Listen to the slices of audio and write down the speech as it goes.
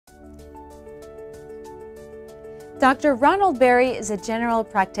Dr. Ronald Berry is a general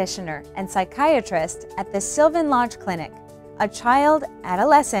practitioner and psychiatrist at the Silvan Lodge Clinic, a child,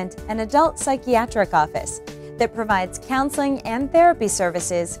 adolescent, and adult psychiatric office that provides counseling and therapy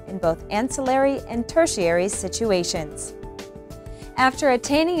services in both ancillary and tertiary situations. After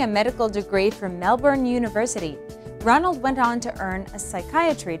attaining a medical degree from Melbourne University, Ronald went on to earn a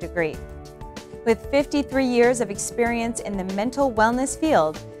psychiatry degree. With 53 years of experience in the mental wellness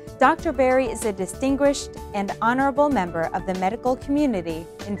field, Dr. Berry is a distinguished and honorable member of the medical community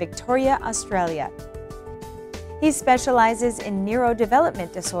in Victoria, Australia. He specializes in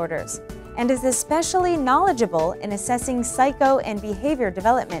neurodevelopment disorders and is especially knowledgeable in assessing psycho and behavior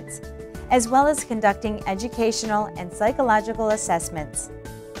developments, as well as conducting educational and psychological assessments.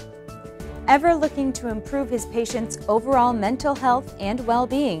 Ever looking to improve his patients' overall mental health and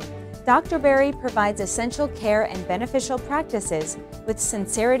well-being, Dr. Berry provides essential care and beneficial practices with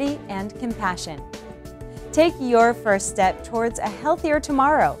sincerity and compassion. Take your first step towards a healthier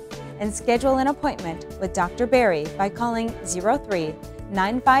tomorrow and schedule an appointment with Dr. Berry by calling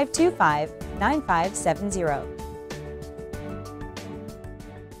 03-9525-9570.